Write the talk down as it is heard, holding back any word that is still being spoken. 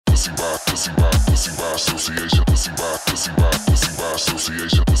association, pussy by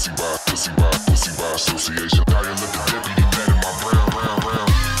association, pussy by association. Now you look the deputy mad in my brown.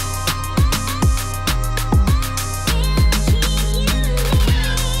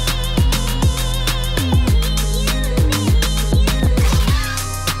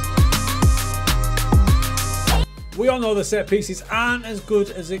 We all know the set pieces aren't as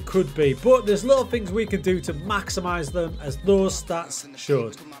good as it could be, but there's little things we can do to maximise them as those stats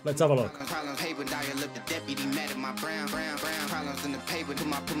showed. Let's have a look.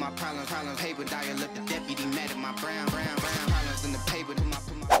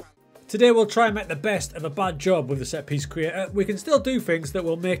 Today we'll try and make the best of a bad job with the set piece creator. We can still do things that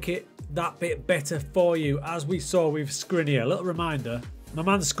will make it that bit better for you, as we saw with Skriniar. A little reminder. My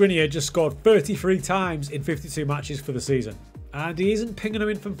man Skriniar just scored 33 times in 52 matches for the season. And he isn't pinging them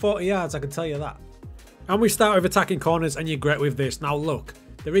in from 40 yards, I can tell you that. And we start with attacking corners, and you're great with this. Now look,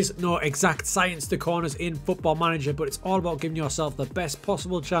 there is no exact science to corners in Football Manager, but it's all about giving yourself the best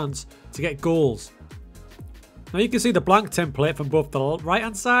possible chance to get goals. Now you can see the blank template from both the right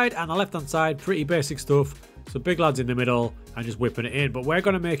hand side and the left hand side, pretty basic stuff. So big lads in the middle and just whipping it in. But we're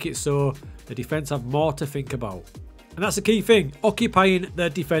going to make it so the defence have more to think about. And that's the key thing, occupying the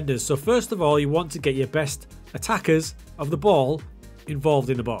defenders. So first of all, you want to get your best attackers of the ball involved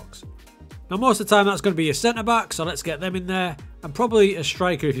in the box. Now most of the time that's going to be your centre back, so let's get them in there. And probably a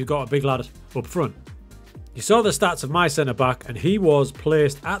striker if you've got a big lad up front. You saw the stats of my centre back and he was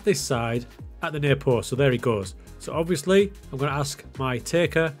placed at this side at the near post. So there he goes. So obviously I'm going to ask my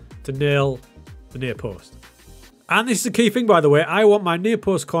taker to nail the near post. And this is the key thing, by the way. I want my near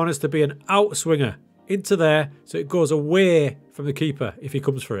post corners to be an out swinger into there, so it goes away from the keeper if he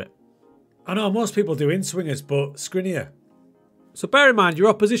comes for it. I know most people do in swingers, but Skriniar. So bear in mind, your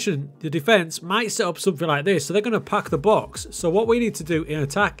opposition, the defence, might set up something like this, so they're going to pack the box. So what we need to do in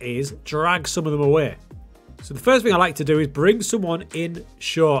attack is drag some of them away. So the first thing I like to do is bring someone in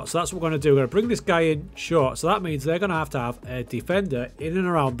short. So that's what we're going to do. We're going to bring this guy in short. So that means they're going to have a defender in and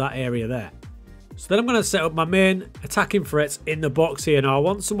around that area there. So then I'm going to set up my main attacking threats in the box here. Now I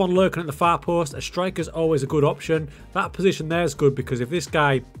want someone lurking at the far post. A striker's always a good option. That position there is good because if this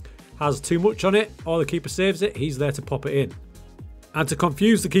guy has too much on it or the keeper saves it, he's there to pop it in. And to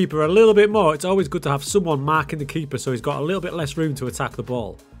confuse the keeper a little bit more, it's always good to have someone marking the keeper so he's got a little bit less room to attack the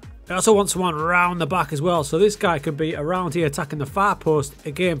ball. I also want someone around the back as well, so this guy can be around here attacking the far post,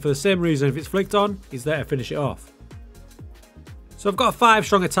 again for the same reason. If it's flicked on, he's there to finish it off. So I've got a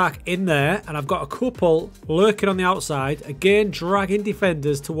 5-strong attack in there, and I've got a couple lurking on the outside, again dragging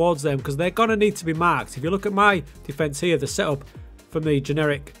defenders towards them because they're going to need to be marked. If you look at my defence here, the setup from the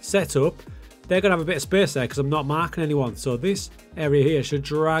generic setup, they're going to have a bit of space there because I'm not marking anyone. So this area here should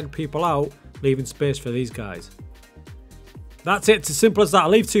drag people out, leaving space for these guys. That's it, it's as simple as that. I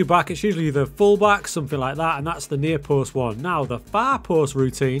leave 2 back, it's usually the full back, something like that, and that's the near post one. Now the far post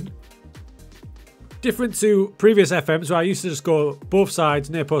routine, different to previous FMs where I used to just go both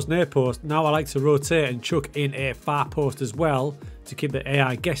sides, near post, now I like to rotate and chuck in a far post as well to keep the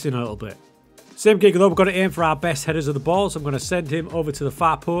AI guessing a little bit. Same gig though, we're going to aim for our best headers of the ball, so I'm going to send him over to the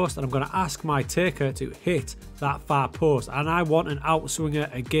far post and I'm going to ask my taker to hit that far post, and I want an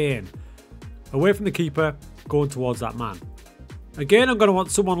outswinger again. Away from the keeper, going towards that man. Again, I'm going to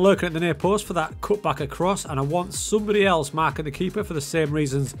want someone lurking at the near post for that cut back across, and I want somebody else marking the keeper for the same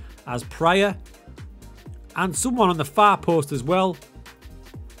reasons as prior. And someone on the far post as well.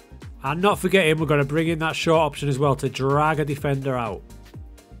 And not forgetting, we're going to bring in that short option as well to drag a defender out.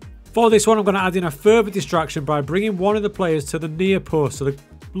 For this one, I'm going to add in a further distraction by bringing one of the players to the near post. So they're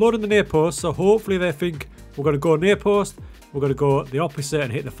loading the near post, so hopefully they think we're going to go near post, we're going to go the opposite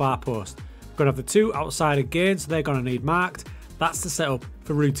and hit the far post. We're going to have the 2 outside again, so they're going to need marked. That's the setup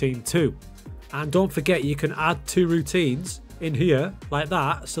for routine 2. And don't forget, you can add 2 routines in here like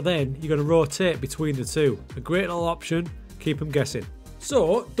that, so then you're going to rotate between the 2. A great little option, keep them guessing.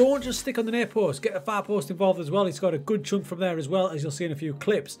 So don't just stick on the near post, get the far post involved as well. He's got a good chunk from there as well, as you'll see in a few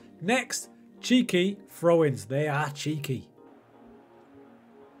clips. Next, cheeky throw-ins. They are cheeky.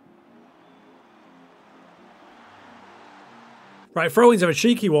 Right, throw-ins are a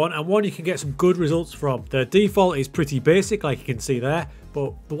cheeky one, and one you can get some good results from. The default is pretty basic, like you can see there,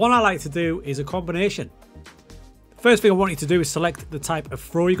 but the one I like to do is a combination. The first thing I want you to do is select the type of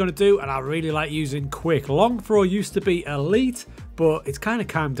throw you're going to do, and I really like using quick. Long throw used to be elite, but it's kind of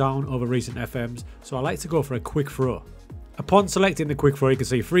calmed down over recent FMs, so I like to go for a quick throw. Upon selecting the quick throw, you can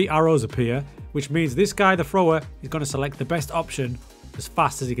see 3 arrows appear, which means this guy, the thrower, is going to select the best option as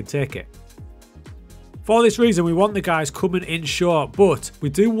fast as he can take it. For this reason, we want the guys coming in short, but we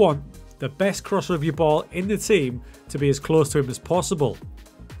do want the best crosser of your ball in the team to be as close to him as possible.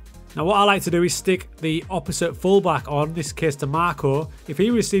 Now what I like to do is stick the opposite fullback on, in this case to Marco. If he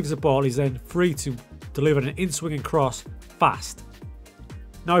receives the ball, he's then free to deliver an in-swinging cross fast.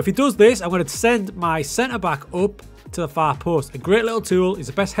 Now if he does this, I'm going to send my centre-back up to the far post. A great little tool. He's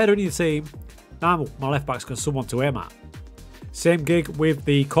the best header in your team. Now my left-back's got someone to aim at. Same gig with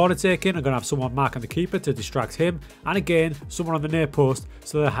the corner taking. I'm going to have someone marking the keeper to distract him. And again, someone on the near post.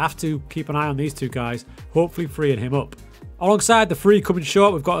 So they have to keep an eye on these two guys, hopefully freeing him up. Alongside the free coming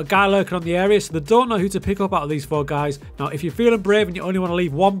short, we've got a guy lurking on the area, so they don't know who to pick up out of these 4 guys. Now, if you're feeling brave and you only want to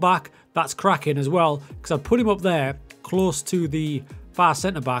leave one back, that's cracking as well, because I'd put him up there, close to the far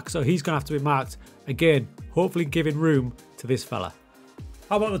centre-back, so he's going to have to be marked. Again, hopefully giving room to this fella.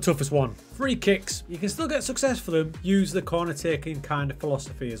 How about the toughest one? Free kicks. You can still get success for them. Use the corner taking kind of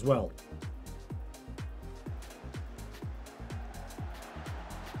philosophy as well.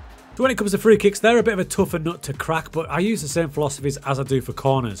 So when it comes to free kicks, they're a bit of a tougher nut to crack, but I use the same philosophies as I do for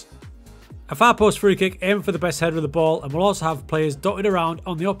corners. A far post free kick, aim for the best header of the ball, and we'll also have players dotted around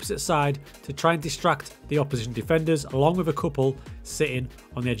on the opposite side to try and distract the opposition defenders, along with a couple sitting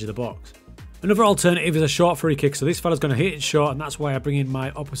on the edge of the box. Another alternative is a short free kick, so this fella's going to hit it short, and that's why I bring in my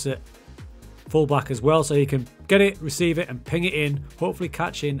opposite fullback as well, so he can get it, receive it, and ping it in, hopefully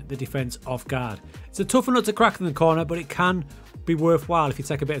catching the defence off guard. It's a tougher nut to crack in the corner, but it can be worthwhile if you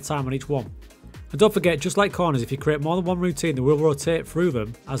take a bit of time on each one. And don't forget, just like corners, if you create more than one routine, they will rotate through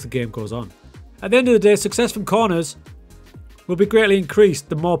them as the game goes on. At the end of the day, success from corners will be greatly increased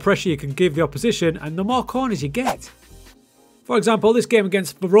the more pressure you can give the opposition and the more corners you get. For example, this game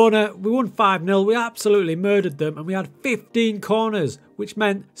against Verona, we won 5-0, we absolutely murdered them, and we had 15 corners, which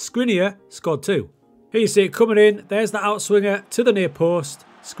meant Skriniar scored 2. Here you see it coming in, there's the outswinger to the near post,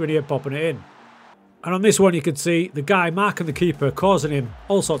 Skriniar popping it in. And on this one you can see the guy marking the keeper, causing him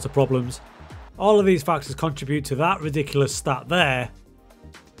all sorts of problems. All of these factors contribute to that ridiculous stat there.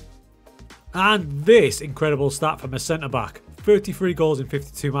 And this incredible stat from a centre-back. 33 goals in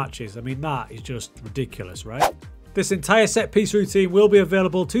 52 matches. I mean, that is just ridiculous, right? This entire set-piece routine will be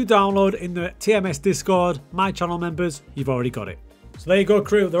available to download in the TMS Discord. My channel members, you've already got it. So there you go,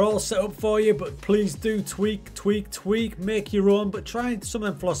 crew. They're all set up for you, but please do tweak, make your own, but try some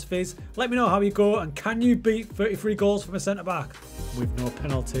of them philosophies. Let me know how you go, and can you beat 33 goals from a centre-back with no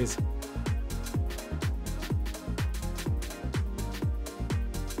penalties?